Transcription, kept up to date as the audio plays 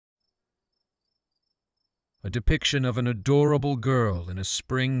a depiction of an adorable girl in a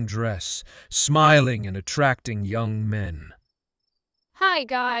spring dress, smiling and attracting young men. Hi,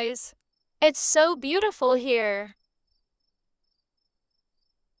 guys. It's so beautiful here.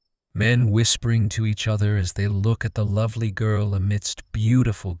 Men whispering to each other as they look at the lovely girl amidst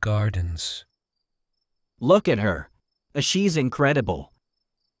beautiful gardens. Look at her. She's incredible.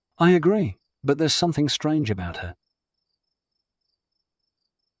 I agree, but there's something strange about her.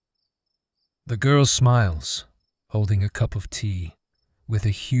 The girl smiles, holding a cup of tea, with a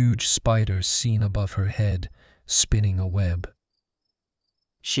huge spider seen above her head, spinning a web.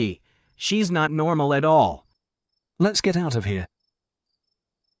 She's not normal at all. Let's get out of here.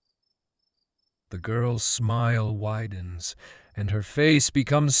 The girl's smile widens, and her face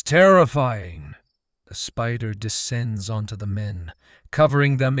becomes terrifying. The spider descends onto the men,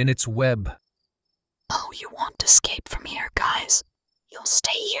 covering them in its web. Oh, you want to escape from here, guys? You'll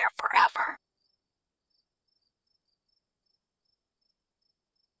stay here forever.